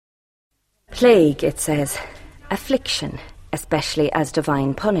Plague, it says. Affliction, especially as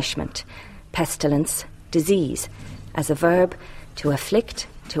divine punishment. Pestilence, disease. As a verb, to afflict,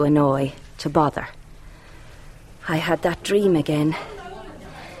 to annoy, to bother. I had that dream again.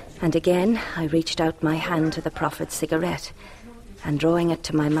 And again I reached out my hand to the prophet's cigarette and drawing it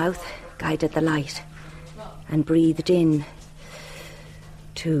to my mouth, guided the light and breathed in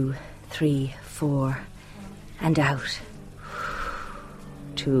 2, 3, 4 and out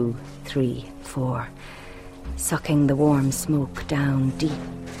 2, 3, 4, sucking the warm smoke down deep,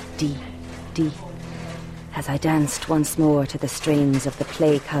 deep, deep as I danced once more to the strains of the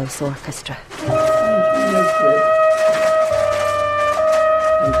Plague House Orchestra.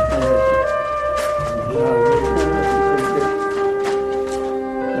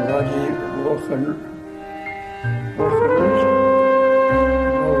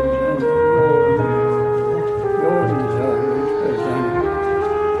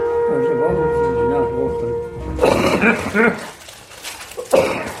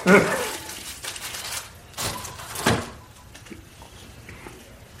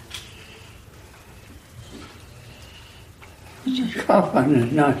 Coughing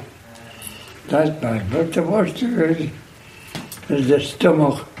is not that bad, but the worst of it is the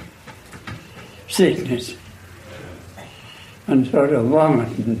stomach sickness and sort of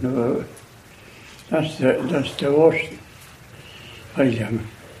vomiting. That's the worst item.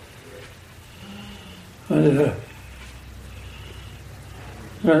 Otherwise,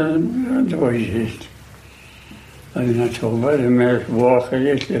 I'm not so bad. I may walk a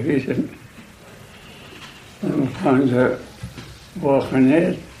little bit and kind of walking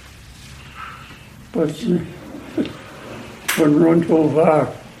it, but wouldn't run too far.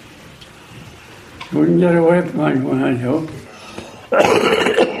 Wouldn't get away from anyone, I know.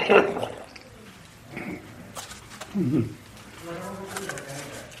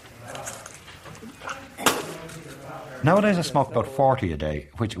 Nowadays I smoke about 40 a day,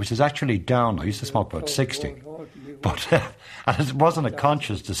 which is actually down. I used to smoke about 60. But and it wasn't a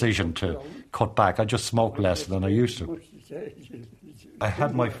conscious decision to cut back. I just smoked less than I used to. I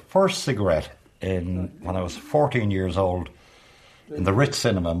had my first cigarette when I was 14 years old in the Ritz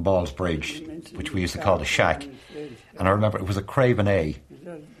Cinema in Ballsbridge, which we used to call the Shack. And I remember it was a Craven A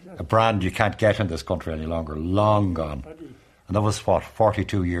brand you can't get in this country any longer, long gone. And that was,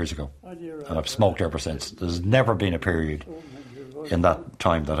 42 years ago. And I've smoked ever since. There's never been a period in that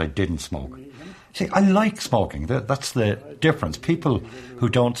time that I didn't smoke. See, I like smoking. That's the difference. People who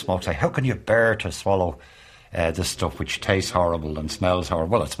don't smoke say, how can you bear to swallow this stuff which tastes horrible and smells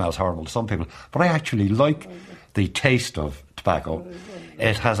horrible? Well, it smells horrible to some people. But I actually like the taste of tobacco.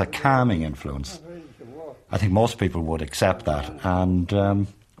 It has a calming influence. I think most people would accept that. And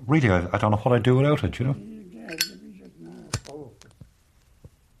really, I don't know what I'd do without it, you know.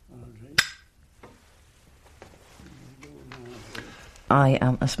 I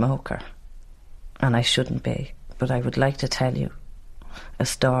am a smoker, and I shouldn't be, but I would like to tell you a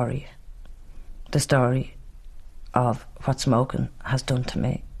story, the story of what smoking has done to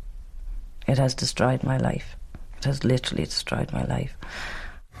me. It has destroyed my life. It has literally destroyed my life.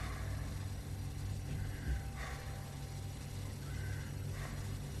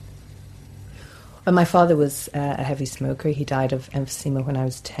 Well, my father was a heavy smoker. He died of emphysema when I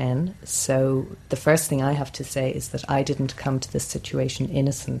was 10. So the first thing I have to say is that I didn't come to this situation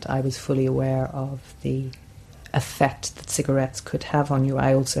innocent. I was fully aware of the effect that cigarettes could have on you.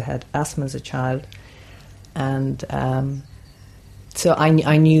 I also had asthma as a child. And so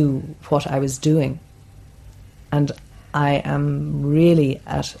I knew what I was doing. And I am really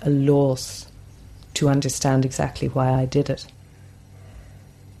at a loss to understand exactly why I did it.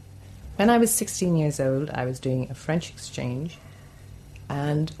 When I was 16 years old, I was doing a French exchange,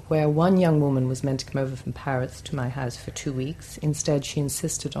 and where one young woman was meant to come over from Paris to my house for 2 weeks, instead she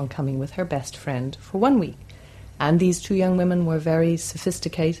insisted on coming with her best friend for 1 week. And these two young women were very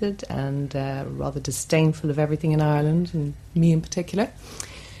sophisticated and rather disdainful of everything in Ireland, and me in particular.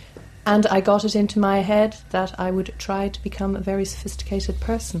 And I got it into my head that I would try to become a very sophisticated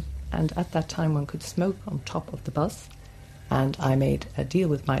person. And at that time one could smoke on top of the bus. And I made a deal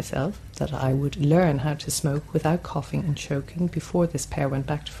with myself that I would learn how to smoke without coughing and choking before this pair went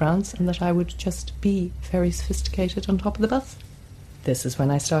back to France, and that I would just be very sophisticated on top of the bus. This is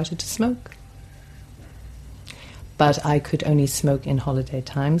when I started to smoke. But I could only smoke in holiday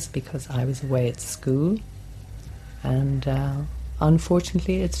times because I was away at school. And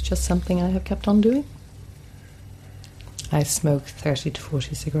unfortunately, it's just something I have kept on doing. I smoke 30 to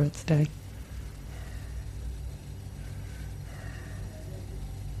 40 cigarettes a day.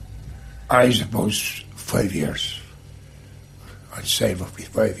 I suppose 5 years. I'd save up with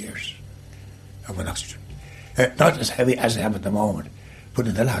 5 years. of an oxygen. Not as heavy as they have at the moment, but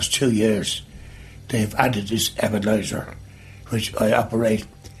in the last 2 years, they've added this nebulizer, which I operate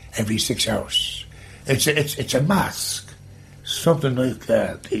every 6 hours. It's a mask, something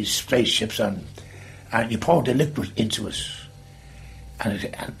like these spaceships, and you pour the liquid into it,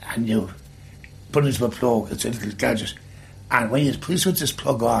 and you put it into a plug. It's a little gadget, and when you switch this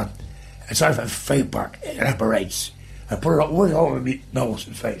plug on, it's sort of a vapour. It evaporates. I put it right over my nose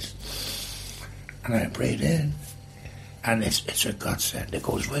and face, and I breathe in, and it's a godsend. It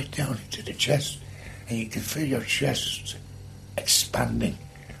goes right down into the chest, and you can feel your chest expanding.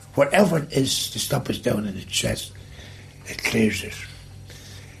 Whatever it is to stop us down in the chest, it clears it.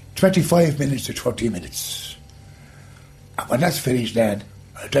 25 minutes to 30 minutes. And when that's finished, then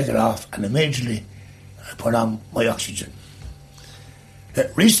I take it off, and immediately I put on my oxygen.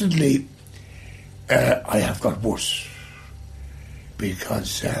 Recently, I have got worse,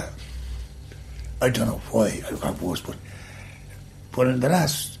 because I don't know why I got worse, but in the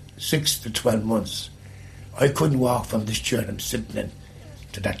last 6 to 12 months, I couldn't walk from this chair I'm sitting in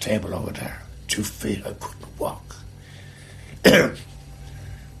to that table over there. 2 feet, I couldn't walk.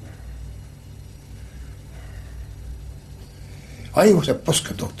 I was a bus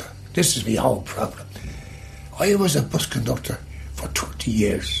conductor. This is my whole problem. I was a bus conductor for 20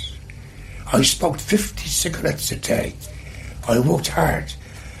 years. I smoked 50 cigarettes a day. I worked hard.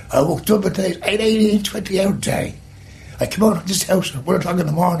 I worked double days, 18, 20-hour day. I came out of this house at 1 o'clock in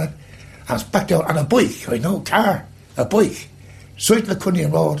the morning. I was back down on a bike, car, a bike. Straight to the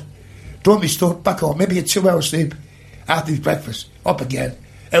Cunningham Road, done my stuff, back home, maybe a 2 hour sleep, after breakfast, up again,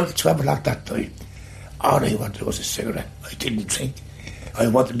 out at 12 o'clock that night. All I wanted was a cigarette. I didn't drink. I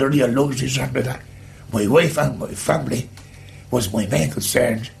wanted the real luxuries after that. My wife and my family was my main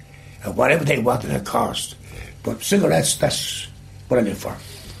concern, and whatever they wanted it cost. But cigarettes, that's what I live for.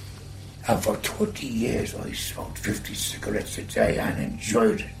 And for 20 years I smoked 50 cigarettes a day and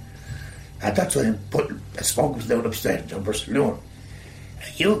enjoyed it. At that time, the smoke was down upstairs in number saloon.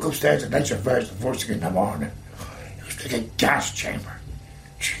 And you would go upstairs and light your fires the first thing in the morning. It was like a gas chamber.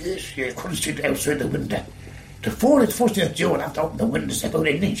 Jeez, you couldn't see outside the window. The first thing that you would have to open the windows about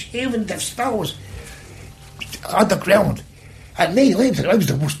an inch. Even the snow was on the ground. And me, I was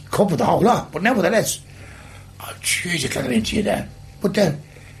the worst cup of the whole lot. But nevertheless, oh jeez, you can't get into you then. But then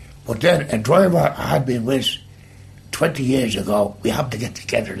a driver I had been with 20 years ago, we happened to get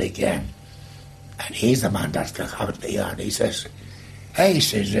together again. And he's the man that's going to have me on. He says, hey, he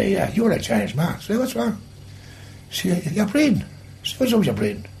says, you're a changed man. I say, what's wrong? He says, you're breathing. I say, what's wrong with your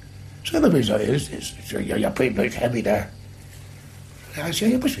breathing? So my breathing, you're breathing like heavy there. I say,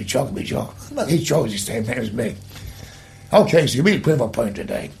 you must be joking me, Joe. He's Joe's the same name as me. Okay, so you mean prove a point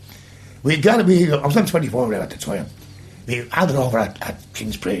today. We got to be, I was on 24 at the time. We had it over at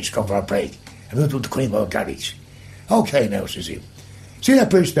King's Bridge, come for a break. And we went to the Queenborough garage. Okay now, says he. See that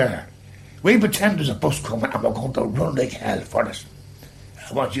bridge there? We pretend there's a bus coming and we're going to run like hell for it.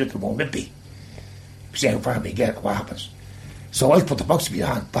 I want you to go with me. See how far we get and what happens. So I put the box in my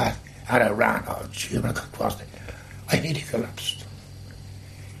hand back and I ran. Oh, gee, when I got across it, I nearly collapsed.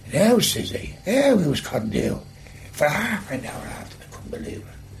 Now, says he, we was cutting deal for half an hour after. I couldn't believe it.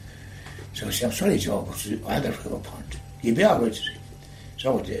 So I said, I'm sorry, Joe, but I had to prove a point. You'll be all right, says he.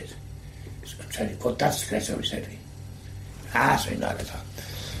 So I did. So I'm trying to cut that cigarette out, he said to me. So not at all.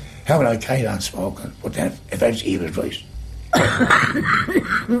 How would I carry on smoking? But then eventually he was right.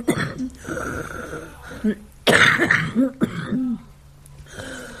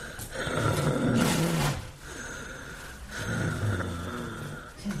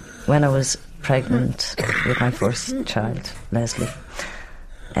 When I was pregnant with my first child, Leslie,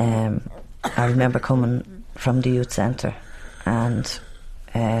 I remember coming from the youth centre, and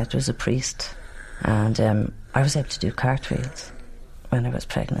there was a priest, and I was able to do cartwheels when I was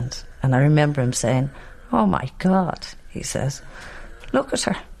pregnant. And I remember him saying, oh my God, he says, look at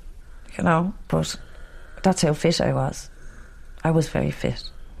her, but that's how fit I was. I was very fit,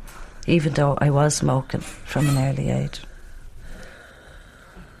 even though I was smoking from an early age.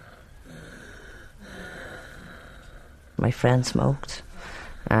 My friend smoked,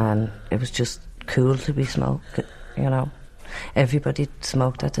 and it was just cool to be smoking, Everybody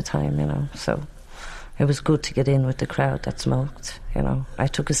smoked at the time, so it was good to get in with the crowd that smoked, I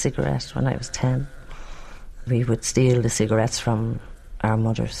took a cigarette when I was 10. We would steal the cigarettes from our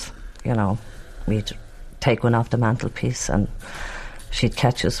mothers, We'd take one off the mantelpiece and she'd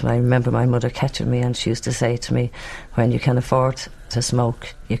catch us. I remember my mother catching me, and she used to say to me, when you can afford to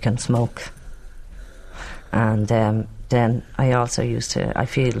smoke, you can smoke. And then I also I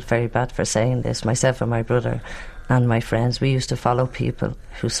feel very bad for saying this, myself and my brother and my friends, we used to follow people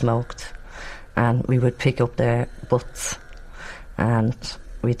who smoked, and we would pick up their butts and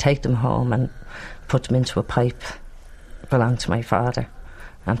we'd take them home and put them into a pipe belonged to my father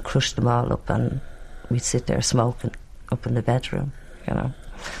and crush them all up, and we'd sit there smoking up in the bedroom, you know.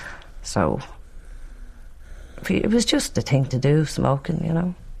 So it was just the thing to do, smoking, you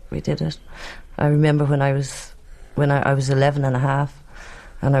know. We did it. I remember when I was 11 and a half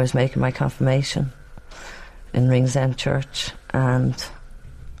and I was making my confirmation in Ringsend Church, and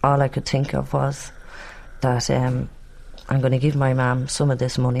all I could think of was that I'm going to give my mum some of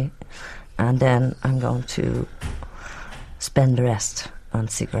this money and then I'm going to spend the rest on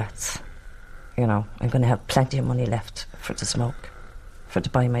cigarettes. You know, I'm going to have plenty of money left for the smoke, to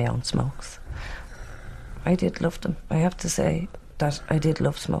buy my own smokes. I did love them. I have to say that I did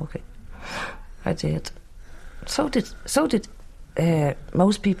love smoking. I did. So did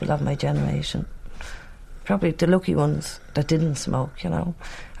most people of my generation. Probably the lucky ones that didn't smoke, you know.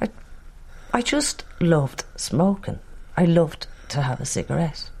 I just loved smoking. I loved to have a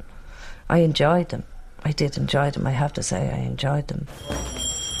cigarette. I enjoyed them. I did enjoy them, I have to say. I enjoyed them.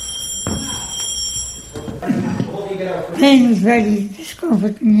 Pain was very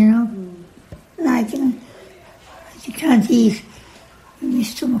discomforting, you know. Like, you can't eat in your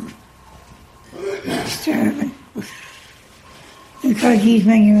stomach. It's terrible. You can't eat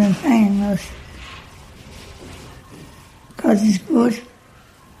when you're in pain, because it's good.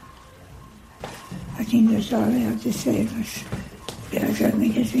 I think that's all I have to say, because I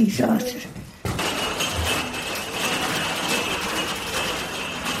make us exhausted.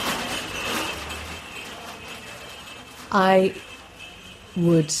 I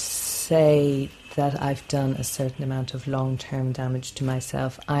would say that I've done a certain amount of long-term damage to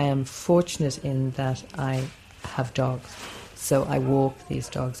myself. I am fortunate in that I have dogs, so I walk these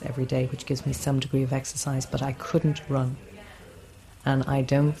dogs every day, which gives me some degree of exercise, but I couldn't run. And I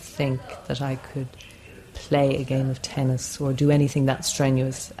don't think that I could play a game of tennis or do anything that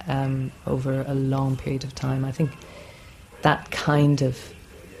strenuous over a long period of time. I think that kind of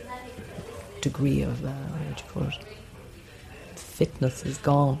degree of, what do you call it, fitness is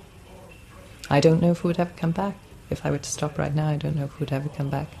gone. I don't know if it would ever come back. If I were to stop right now, I don't know if it would ever come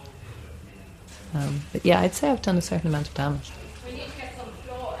back. But yeah, I'd say I've done a certain amount of damage.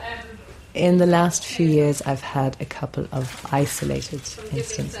 In the last few years, I've had a couple of isolated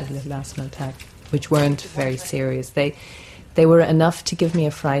instances of little asthma attack, which weren't very serious. They were enough to give me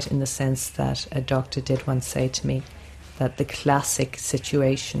a fright, in the sense that a doctor did once say to me that the classic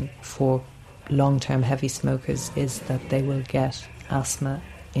situation for long-term heavy smokers is that they will get asthma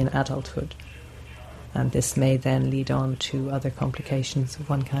in adulthood, and this may then lead on to other complications of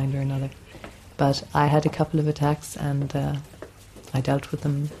one kind or another. But I had a couple of attacks and I dealt with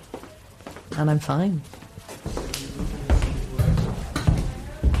them, and I'm fine.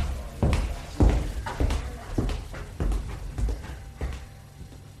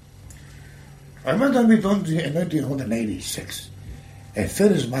 I remember we done in 1986, a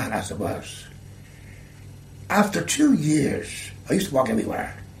fit as mad as it was. After 2 years, I used to walk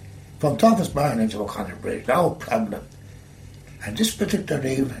everywhere, from Thomas Barn into O'Connell Bridge, no problem. And this particular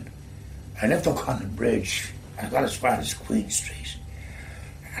evening, I left O'Connell Bridge, I got as far as Queen Street,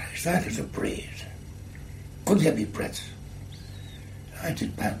 and I started to breathe. Couldn't get me breath. I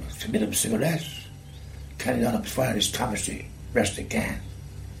did plan to lit up cigarettes, carried on up as far as Thomas Street, rest again.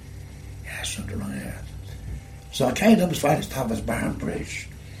 Yeah, something like that. So I carried up as far as Thomas Barn Bridge,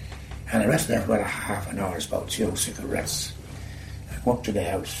 and I rested there for about half an hour, about 2 cigarettes. I walked to the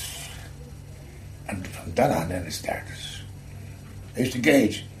house, and from that on then it started. I used to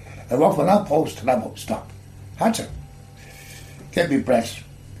gauge. I walked from lamp post to lamp post, stop. Answer. Get me breath.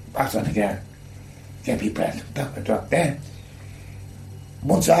 Pass on again. Get me breath. Drop. Then,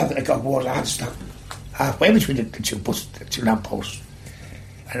 once after I got water, I had to stop. Halfway between the two lamp posts.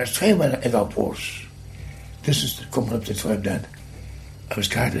 And I was trying when I got worse. This is coming up to the time then. I was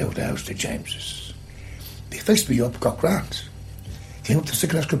carried out of the house to James's. They fixed me up, got grants. Came up to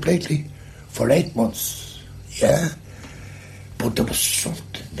sickness completely for 8 months. Yeah? But there was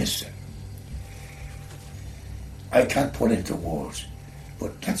something missing. I can't put it into words,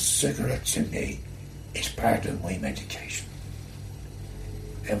 but that cigarette to me is part of my medication.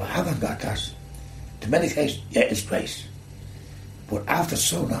 If I haven't got that, the medication, yeah, it's great. But after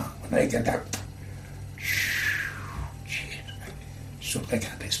so long, when I get that, something I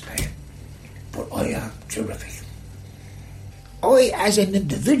can't explain, but I am terrific. I, as an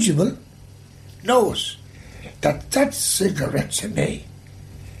individual, knows that cigarette to me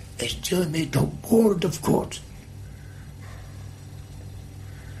is doing me the world of good.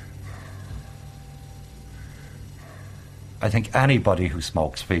 I think anybody who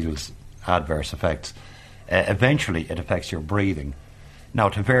smokes feels adverse effects. Eventually, it affects your breathing. Now,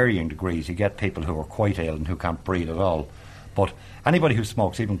 to varying degrees, you get people who are quite ill and who can't breathe at all. But anybody who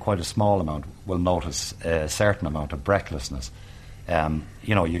smokes even quite a small amount will notice a certain amount of breathlessness.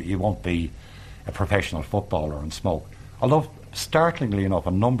 You won't be a professional footballer and smoke. Although, startlingly enough,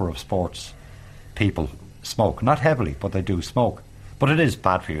 a number of sports people smoke. Not heavily, but they do smoke. But it is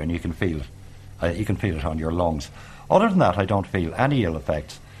bad for you, and you can feel it. You can feel it on your lungs. Other than that, I don't feel any ill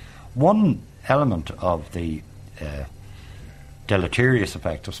effects. One element of the deleterious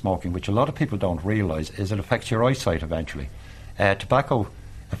effect of smoking, which a lot of people don't realise, is it affects your eyesight eventually. Tobacco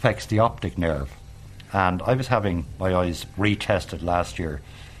affects the optic nerve, and I was having my eyes retested last year,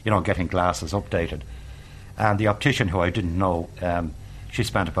 getting glasses updated, and the optician, who I didn't know, she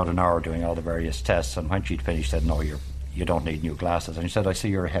spent about an hour doing all the various tests, and when she'd finished said, "No, you don't need new glasses." And he said, "I see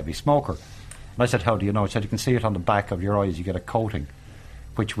you're a heavy smoker." And I said, "How do you know?" He said, "You can see it on the back of your eyes. You get a coating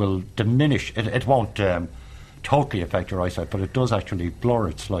which will diminish it won't totally affect your eyesight, but it does actually blur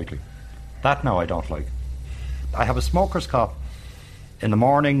it slightly." That now I don't like. I have a smoker's cough in the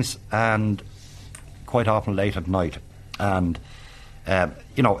mornings and quite often late at night. And, a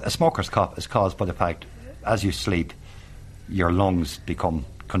smoker's cough is caused by the fact, as you sleep, your lungs become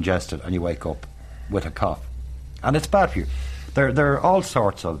congested and you wake up with a cough. And it's bad for you. There are all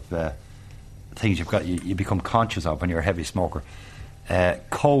sorts of things you become conscious of when you're a heavy smoker.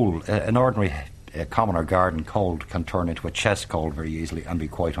 Cold, an ordinary common or garden cold can turn into a chest cold very easily and be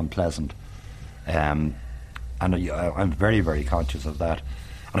quite unpleasant. And I'm very, very conscious of that.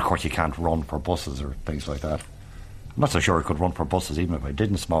 And of course you can't run for buses or things like that. I'm not so sure I could run for buses even if I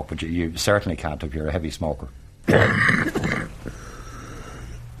didn't smoke, but you certainly can't if you're a heavy smoker.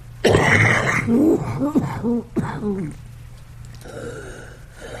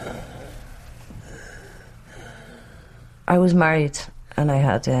 I was married and I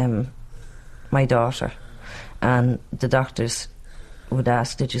had my daughter, and the doctors would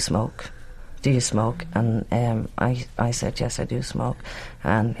ask, "Did you smoke? Do you smoke?" And I said, "Yes, I do smoke."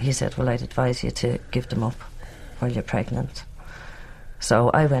 And he said, "Well, I'd advise you to give them up while you're pregnant." So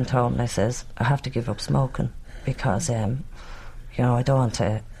I went home and I says, "I have to give up smoking because I don't want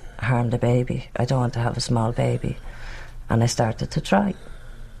to harm the baby. I don't want to have a small baby." And I started to try.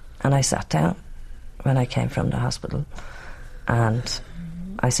 And I sat down when I came from the hospital and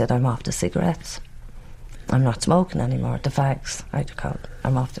I said, "I'm off the cigarettes. I'm not smoking anymore. The fags, I'd call it.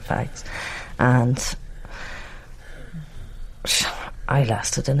 I'm off the fags." And I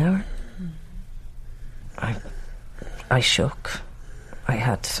lasted an hour. I shook.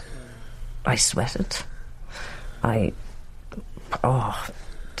 I sweated. I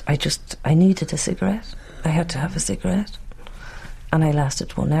needed a cigarette. I had to have a cigarette. And I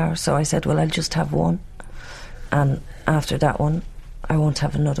lasted 1 hour. So I said, "Well, I'll just have one. And after that one, I won't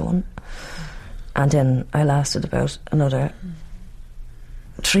have another one." And then I lasted about another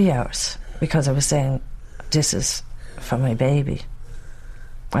 3 hours because I was saying, "This is for my baby."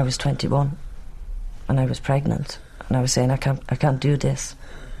 I was 21 and I was pregnant, and I was saying, I can't do this.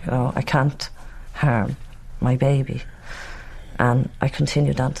 I can't harm my baby. And I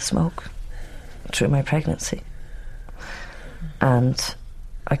continued on to smoke through my pregnancy. And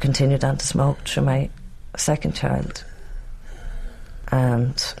I continued on to smoke through my second child.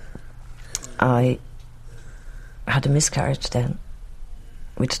 And I had a miscarriage then,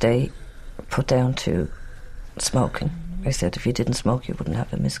 which they put down to smoking. They said if you didn't smoke you wouldn't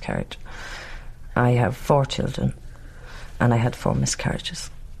have a miscarriage. I have 4 children and I had 4 miscarriages.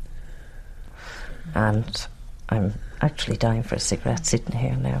 And I'm actually dying for a cigarette sitting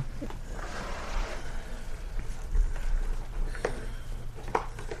here now.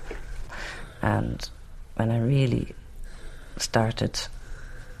 And when I really started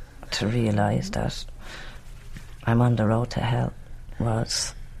to realise that I'm on the road to hell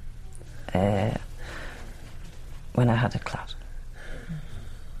was when I had a clot.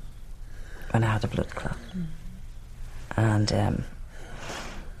 When I had a blood clot. And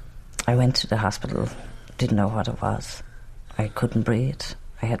I went to the hospital, didn't know what it was. I couldn't breathe.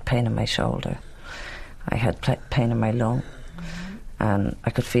 I had pain in my shoulder. I had pain in my lung. And I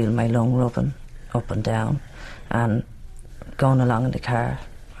could feel my lung rubbing up and down. And going along in the car,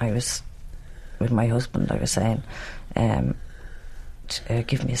 I was with my husband, I was saying,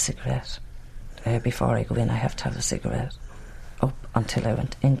 give me a cigarette. Before I go in, I have to have a cigarette. Up until I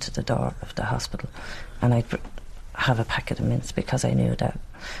went into the door of the hospital. And I'd have a packet of mints because I knew that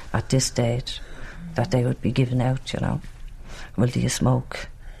at this stage that they would be giving out, well, do you smoke?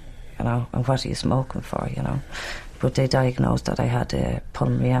 And what are you smoking for, But they diagnosed that I had a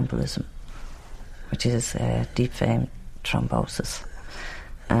pulmonary embolism, which is deep vein thrombosis.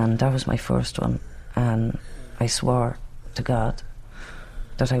 And that was my first one. And I swore to God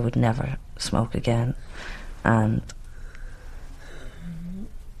that I would never smoke again. And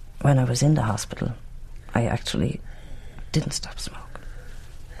when I was in the hospital, I actually didn't stop smoking.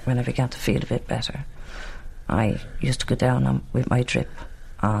 When I began to feel a bit better, I used to go down with my drip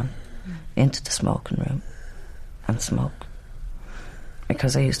on into the smoking room and smoke.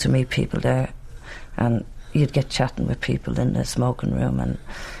 Because I used to meet people there, and you'd get chatting with people in the smoking room, and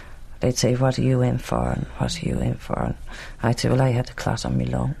they'd say, "What are you in for?" and "What are you in for?" And I'd say, "Well, I had a clot on my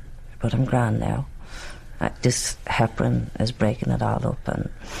lung, but I'm grand now. This heparin is breaking it all up."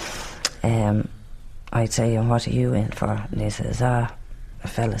 And I'd say, "And what are you in for?" And he says, a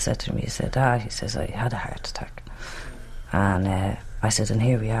fella said to me, he said, he says, "I had a heart attack." And I said, "And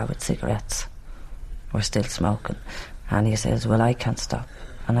here we are with cigarettes. We're still smoking." And he says, "Well, I can't stop."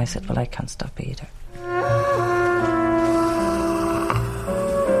 And I said, "Well, I can't stop either."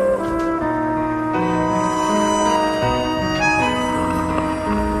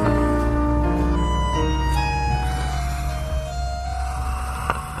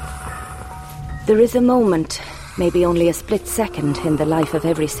 There is a moment, maybe only a split second in the life of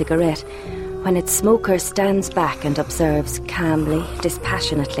every cigarette, when its smoker stands back and observes calmly,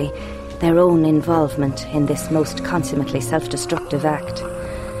 dispassionately, their own involvement in this most consummately self-destructive act.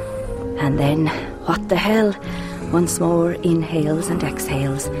 And then, what the hell? Once more inhales and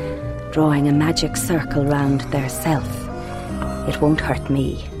exhales, drawing a magic circle round their self. It won't hurt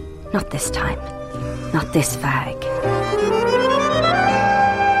me. Not this time. Not this fag.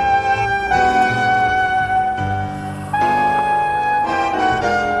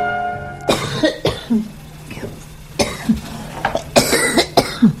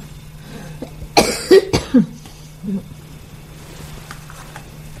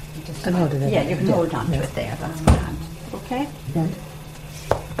 Yeah, you can hold on to it there, that's grand. Okay? Yeah.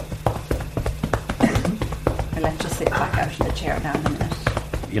 I'll let you sit back out in the chair now in a minute.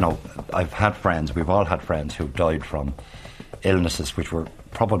 You know, we've all had friends who died from illnesses which were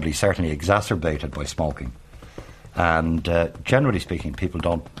probably certainly exacerbated by smoking. And generally speaking, people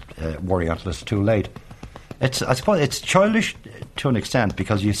don't worry until it's too late. I suppose it's childish to an extent,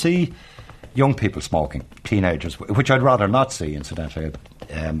 because you see young people smoking, teenagers, which I'd rather not see, incidentally.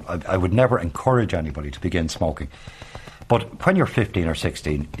 I would never encourage anybody to begin smoking. But when you're 15 or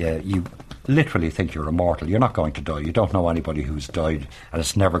 16, you literally think you're immortal. You're not going to die. You don't know anybody who's died, and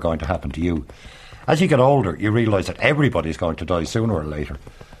it's never going to happen to you. As you get older, you realise that everybody's going to die sooner or later.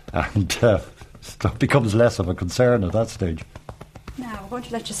 And stuff becomes less of a concern at that stage. Now, we're going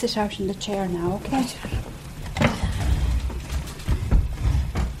to let you sit out in the chair now, okay?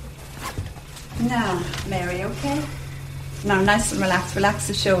 Now, Mary, okay? Now, nice and relaxed. Relax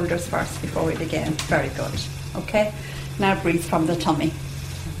the shoulders first before we begin. Very good. Okay? Now breathe from the tummy.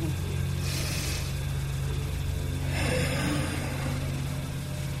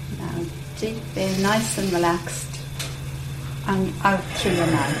 Now, deep in, nice and relaxed. And out through your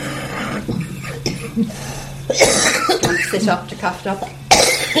mouth. And sit up to cough up.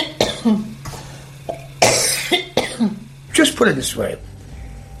 Just put it this way.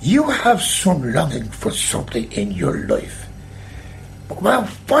 You have some longing for something in your life. But well,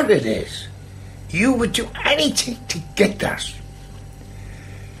 what it is, you would do anything to get that.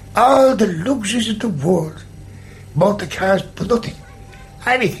 All the luxuries of the world, motor cars, but nothing.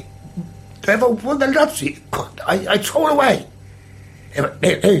 Anything. If I won the lottery, I throw it away.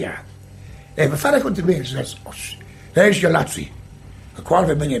 There you are. If a fella comes to me and says, "There's your lottery,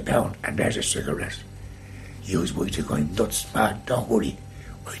 £250,000, and there's a cigarette." You's way to going nuts, man, don't worry.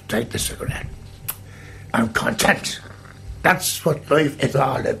 I take the cigarette. I'm content. That's what life is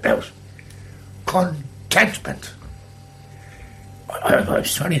all about. Contentment. I'm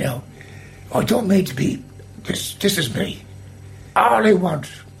sorry now. I don't mean to be... This is me. All I want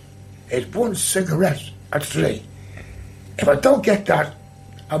is one cigarette at 3. If I don't get that,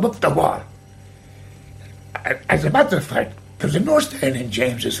 I'm up the wall. As a matter of fact, there's a nurse there in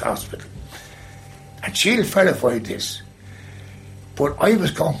James's hospital, and she'll verify this. But I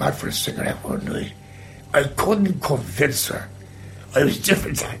was going mad for a cigarette one night. I couldn't convince her I was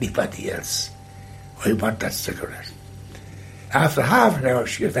different to anybody else. I want that cigarette. After half an hour,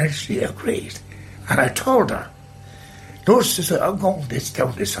 she eventually agreed, and I told her, "Nurse, I'm going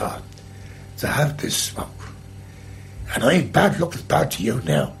down this hall to have this smoke. And I ain't bad looking bad to you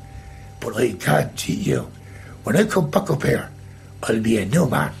now, but I guarantee you, when I come back up here, I'll be a new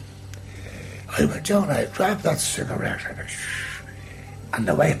man." I went down, I grabbed that cigarette, and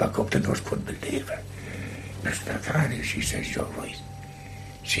the way back up, the nurse couldn't believe it. "Mr. Carney," she says, "you're right."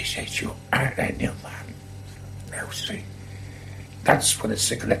 She says, "You are a new man. Now see, That's what a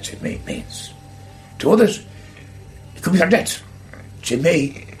cigarette to me means. To others, it could be their death. To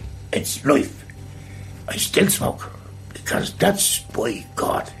me, it's life. I still smoke, because that's, by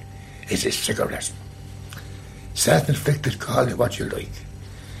God, is a cigarette. Self-inflicted, call it what you like.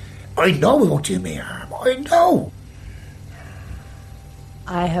 I know it won't do me harm. I know.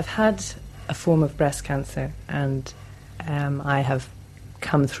 I have had a form of breast cancer, and I have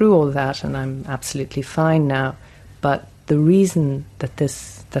come through all that, and I'm absolutely fine now. But the reason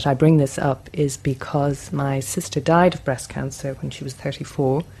that I bring this up is because my sister died of breast cancer when she was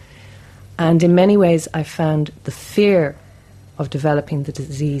 34, and in many ways I found the fear of developing the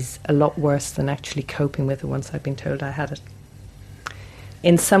disease a lot worse than actually coping with it once I'd been told I had it.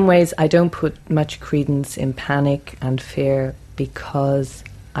 In some ways, I don't put much credence in panic and fear, because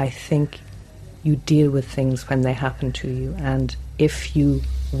I think you deal with things when they happen to you, and if you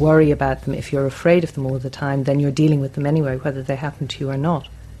worry about them, if you're afraid of them all the time, then you're dealing with them anyway, whether they happen to you or not.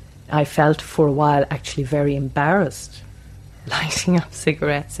 I felt for a while actually very embarrassed lighting up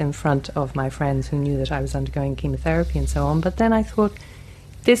cigarettes in front of my friends who knew that I was undergoing chemotherapy and so on, but then I thought,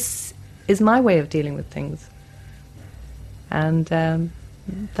 this is my way of dealing with things, and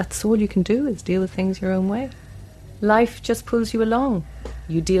that's all you can do, is deal with things your own way. Life just pulls you along.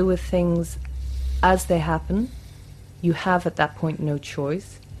 You deal with things as they happen. You have at that point no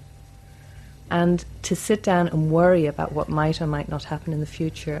choice. And to sit down and worry about what might or might not happen in the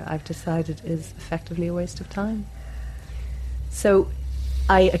future, I've decided is effectively a waste of time. So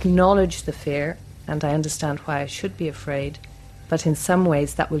I acknowledge the fear, and I understand why I should be afraid, but in some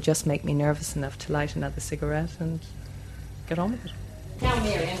ways that will just make me nervous enough to light another cigarette and get on with it. Now,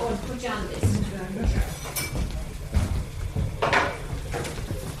 Mary, I'm going to put you on this.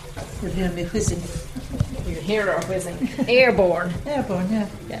 You'll hear me whizzing. You hear her whizzing. Airborne. Airborne, yeah.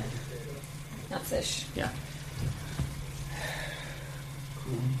 Yeah. That's it. Yeah.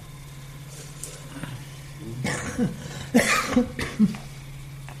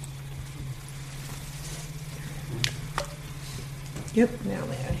 Yep. Now,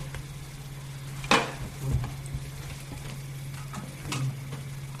 Mary.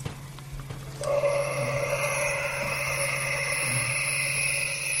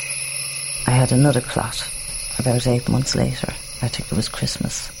 I had another clot about 8 months later. I think it was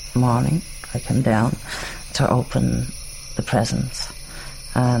Christmas morning. I came down to open the presents,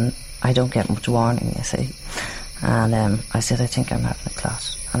 and I don't get much warning, you see. And I said, I think I'm having a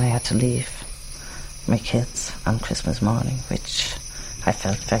clot. And I had to leave my kids on Christmas morning, which I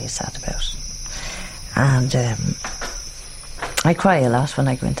felt very sad about. And I cry a lot when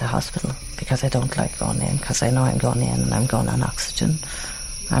I go into hospital, because I don't like going in, because I know I'm going in and I'm going on oxygen.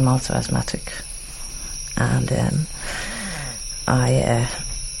 I'm also asthmatic. And I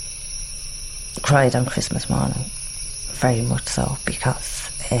cried on Christmas morning, very much so, because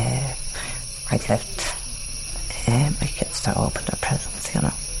I left my kids to open their presents, you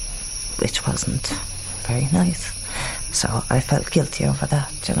know, which wasn't very nice. So I felt guilty over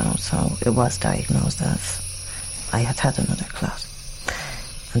that, you know, so it was diagnosed as I had had another clot.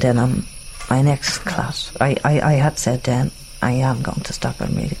 And then on my next clot, I had said then, I am going to stop,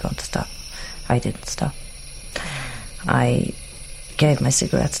 I'm really going to stop. I didn't stop. I gave my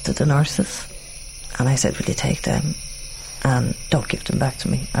cigarettes to the nurses, and I said, will you take them and don't give them back to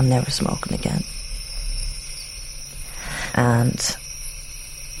me, I'm never smoking again. And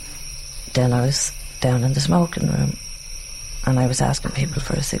then I was down in the smoking room, and I was asking people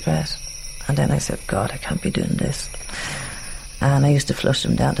for a cigarette, and then I said, God, I can't be doing this. And I used to flush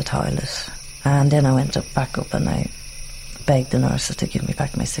them down the toilet, and then I went back up and I begged the nurses to give me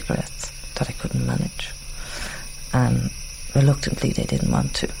back my cigarettes that I couldn't manage, and reluctantly they didn't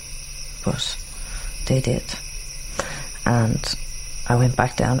want to, but they did. And I went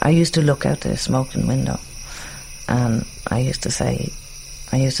back down. I used to look out the smoking window, and I used to say,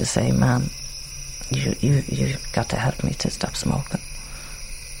 ma'am, you got to help me to stop smoking,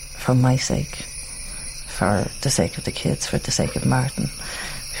 for my sake, for the sake of the kids, for the sake of Martin,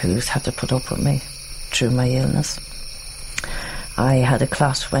 who's had to put up with me through my illness. I had a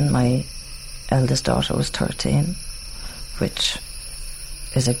clot when my eldest daughter was 13, which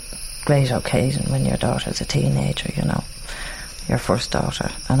is a great occasion when your daughter's a teenager, you know, your first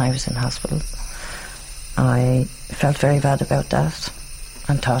daughter, and I was in hospital. I felt very bad about that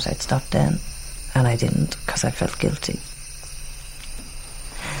and thought I'd stop then, and I didn't, because I felt guilty.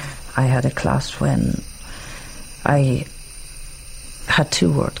 I had a clot when I had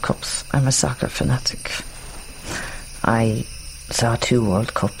 2 World Cups. I'm a soccer fanatic. I saw 2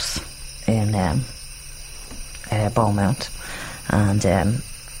 World Cups in Beaumont, and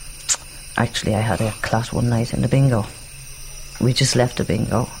actually I had a clot one night in the bingo, we just left the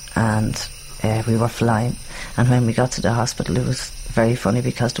bingo and we were flying. And when we got to the hospital, it was very funny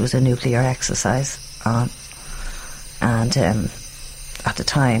because there was a nuclear exercise on. And at the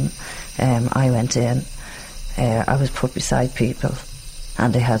time, I went in, I was put beside people,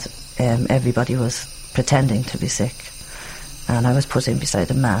 and they had, everybody was pretending to be sick. And I was put in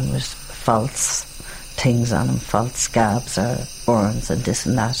beside a man with false things on him, false scabs or burns and this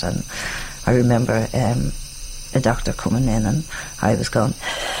and that. And I remember a doctor coming in and I was going,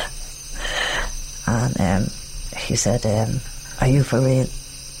 and he said, are you for real?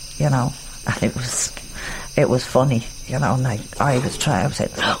 You know, and it was funny, you know, and I was trying, I was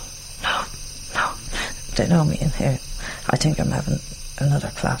saying, no, they know me in here. I think I'm having another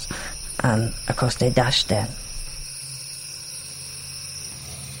class. And of course they dashed then.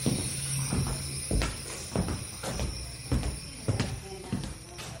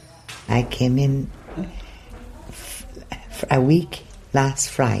 I came in for a week last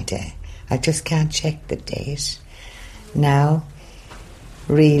Friday. I just can't check the date. Now,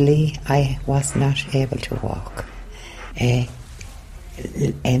 really, I was not able to walk.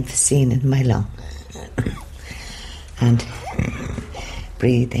 Emphysema in my lung. And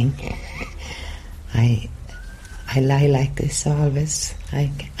breathing. I lie like this always. I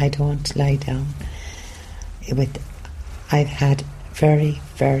don't lie down. I've had very,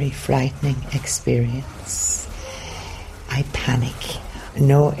 very frightening experience. I panic.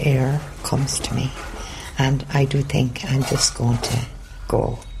 No air comes to me. And I do think I'm just going to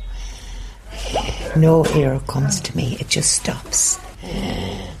go. No air comes to me. It just stops.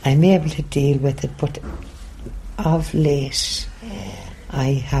 I'm able to deal with it, but of late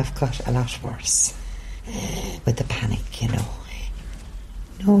I have got a lot worse with the panic, you know.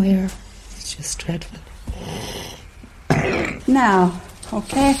 No air. It's just dreadful. Now,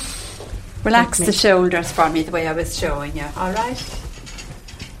 okay, relax the shoulders for me the way I was showing you, all right?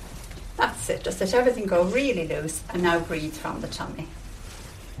 That's it, just let everything go really loose and now breathe from the tummy.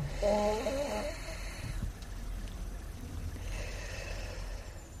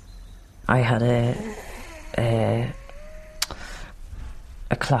 I had a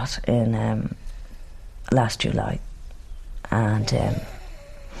clot in last July, and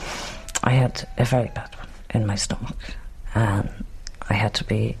I had a very bad one in my stomach, and I had to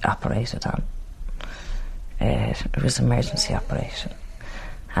be operated on. It was an emergency operation,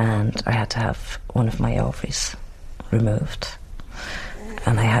 and I had to have one of my ovaries removed,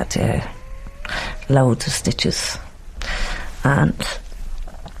 and I had loads of stitches, and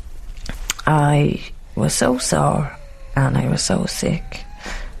I was so sore and I was so sick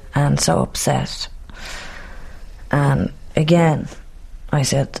and so upset. And again, I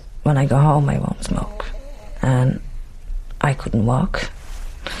said, when I go home I won't smoke. And I couldn't walk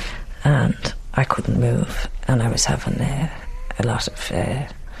and I couldn't move, and I was having a lot of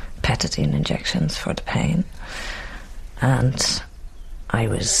Petadine injections for the pain, and I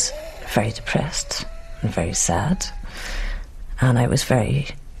was very depressed and very sad, and I was very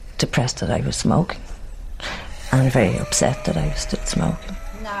depressed that I was smoking and very upset that I was still smoking.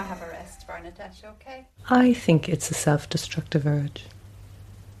 Now have a rest, Bernadette, okay? I think it's a self-destructive urge.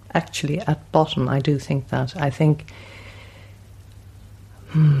 Actually, at bottom, I do think that. I think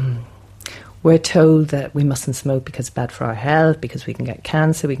we're told that we mustn't smoke because it's bad for our health, because we can get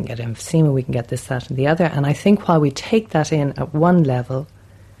cancer, we can get emphysema, we can get this, that and the other. And I think while we take that in at one level,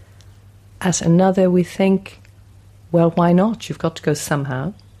 at another we think, well, why not? You've got to go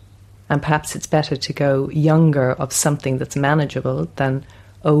somehow. And perhaps it's better to go younger of something that's manageable than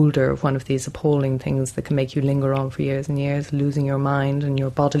older of one of these appalling things that can make you linger on for years and years, losing your mind and your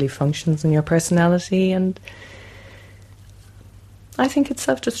bodily functions and your personality. And I think it's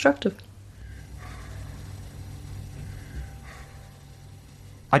self-destructive.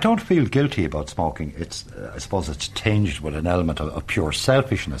 I don't feel guilty about smoking. It's, I suppose it's tinged with an element of pure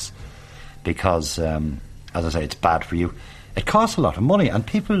selfishness because, as I say, it's bad for you. It costs a lot of money, and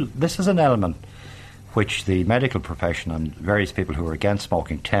people, this is an element which the medical profession and various people who are against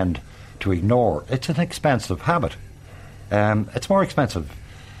smoking tend to ignore. It's an expensive habit. It's more expensive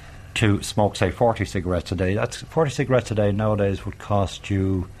to smoke, say, 40 cigarettes a day. That's 40 cigarettes a day nowadays would cost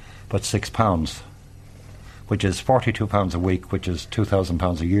you about £6, which is £42 a week, which is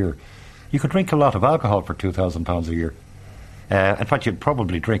 £2,000 a year. You could drink a lot of alcohol for £2,000 a year. In fact, you'd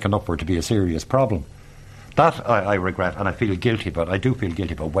probably drink enough for it to be a serious problem. That I regret, and I feel guilty about. I do feel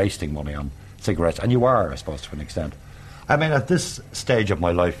guilty about wasting money on cigarettes, and you are, I suppose, to an extent. I mean, at this stage of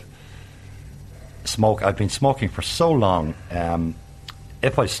my life, I've been smoking for so long.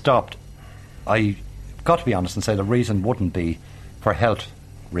 If I stopped, I got to be honest and say the reason wouldn't be for health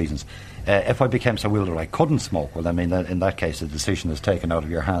reasons. If I became so ill that I couldn't smoke, well, I mean, in that case, the decision is taken out of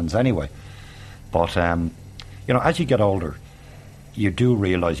your hands anyway. But, as you get older, you do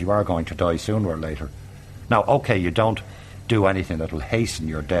realise you are going to die sooner or later. Now, okay, you don't do anything that will hasten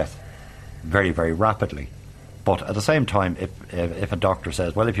your death very, very rapidly. But at the same time, if a doctor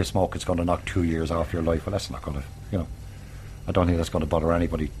says, well, if you smoke, it's going to knock 2 years off your life, well, that's not going to, I don't think that's going to bother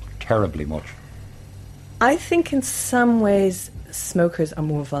anybody terribly much. I think in some ways smokers are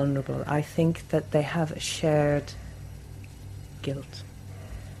more vulnerable. I think that they have a shared guilt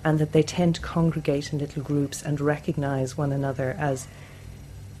and that they tend to congregate in little groups and recognise one another as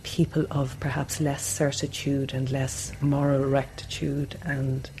people of perhaps less certitude and less moral rectitude.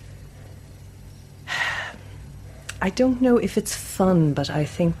 And I don't know if it's fun, but I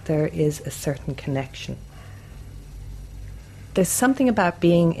think there is a certain connection. There's something about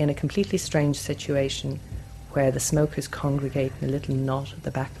being in a completely strange situation where the smokers congregate in a little knot at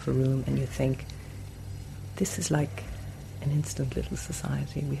the back of a room and you think, this is like an instant little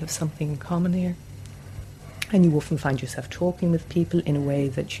society. We have something in common here. And you often find yourself talking with people in a way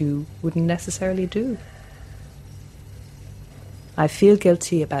that you wouldn't necessarily do. I feel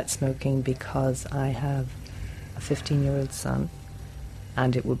guilty about smoking because I have a 15-year-old son,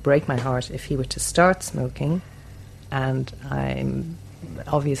 and it would break my heart if he were to start smoking, and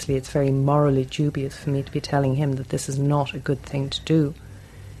obviously it's very morally dubious for me to be telling him that this is not a good thing to do,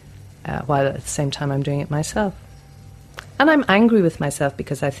 while at the same time I'm doing it myself. And I'm angry with myself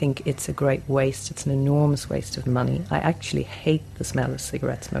because I think it's a great waste. It's an enormous waste of money. I actually hate the smell of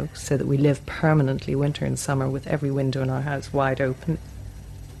cigarette smoke, so that we live permanently winter and summer with every window in our house wide open.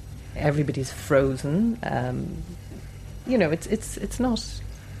 Everybody's frozen. It's not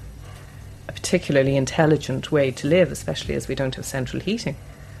a particularly intelligent way to live, especially as we don't have central heating.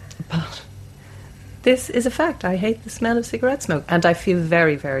 But this is a fact. I hate the smell of cigarette smoke, and I feel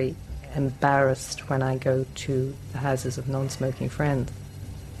very, very embarrassed when I go to the houses of non-smoking friends.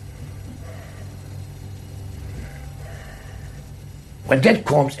 When death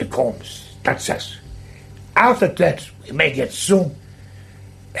comes, it comes. That's it. After death, we may get some.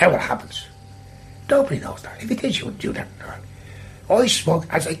 How it happens. Nobody knows that. If you did, you wouldn't do that. I smoke,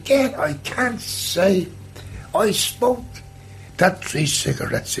 as again, I can't say, I smoke that 3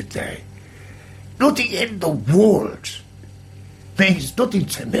 cigarettes a day. Nothing in the world means nothing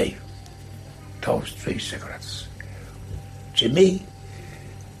to me. Those 3 cigarettes. To me,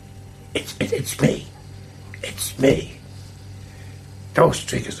 it's me. It's me. Those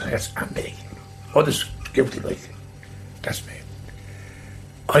 3 cigarettes are me. Others guilty like. That's me.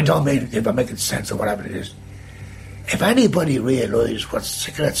 I don't mean if I'm making sense of whatever it is. If anybody realises what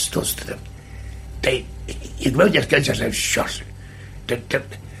cigarettes does to them, you'd rather just get yourself shot.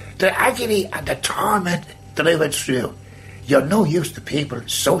 The agony and the torment that I went through, you're no use to people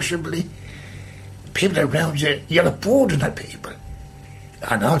sociably. People around you, you're a burden on people.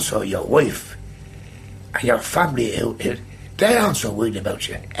 And also your wife and your family, they're also worried about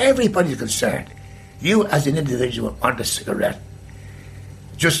you. Everybody's concerned. You as an individual want a cigarette.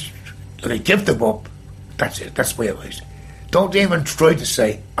 Just give them up. That's it. That's the way it is. Don't even try to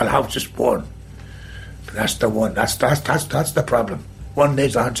say, I'll have just one. That's the one. That's the problem. One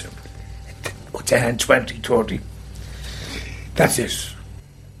lays on to 10, 20, 30. That's it.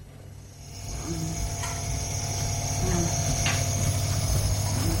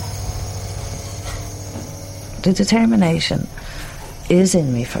 The determination is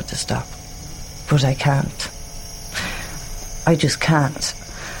in me for to stop, but I can't. I just can't.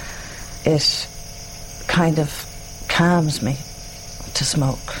 It kind of calms me to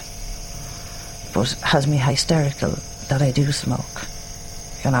smoke, but has me hysterical that I do smoke,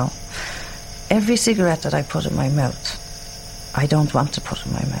 Every cigarette that I put in my mouth, I don't want to put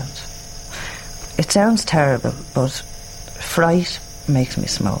in my mouth. It sounds terrible, but fright makes me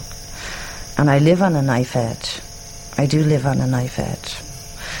smoke. And I live on a knife edge. I do live on a knife edge.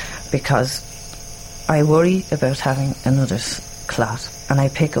 Because I worry about having another clot, and I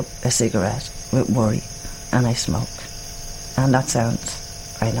pick up a cigarette with worry, and I smoke. And that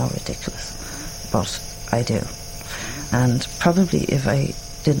sounds, I know, ridiculous, but I do. And probably if I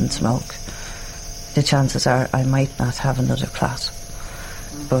didn't smoke, the chances are I might not have another clot.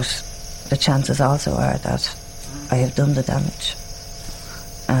 But the chances also are that I have done the damage,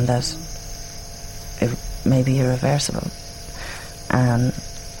 and that it may be irreversible. And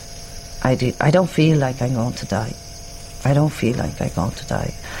I don't feel like I'm going to die. I don't feel like I'm going to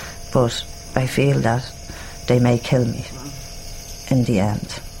die. But I feel that they may kill me in the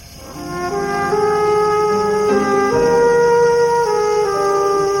end.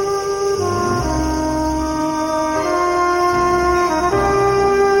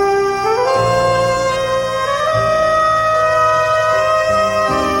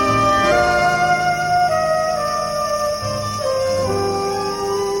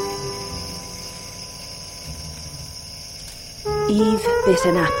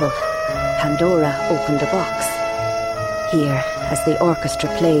 bit an apple, Pandora opened a box. Here, as the orchestra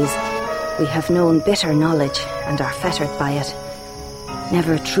plays, we have known bitter knowledge and are fettered by it.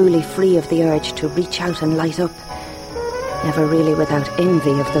 Never truly free of the urge to reach out and light up. Never really without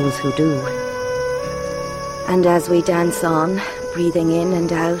envy of those who do. And as we dance on, breathing in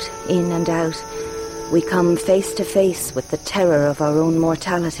and out, we come face to face with the terror of our own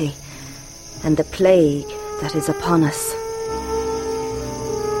mortality and the plague that is upon us.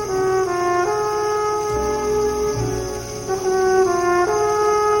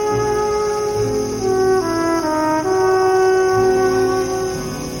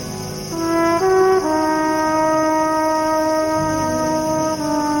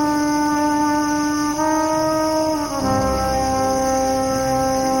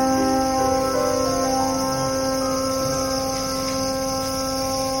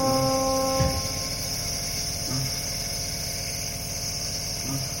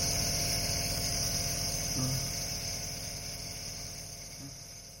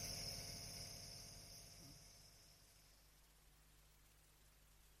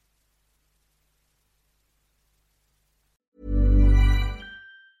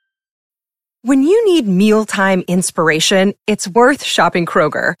 When you need mealtime inspiration, it's worth shopping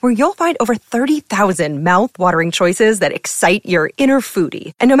Kroger, where you'll find over 30,000 mouth-watering choices that excite your inner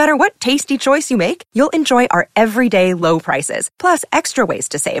foodie. And no matter what tasty choice you make, you'll enjoy our everyday low prices, plus extra ways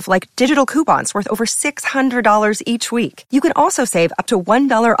to save, like digital coupons worth over $600 each week. You can also save up to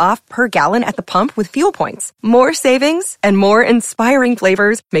 $1 off per gallon at the pump with fuel points. More savings and more inspiring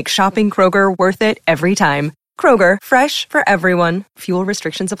flavors make shopping Kroger worth it every time. Kroger, fresh for everyone. Fuel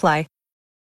restrictions apply.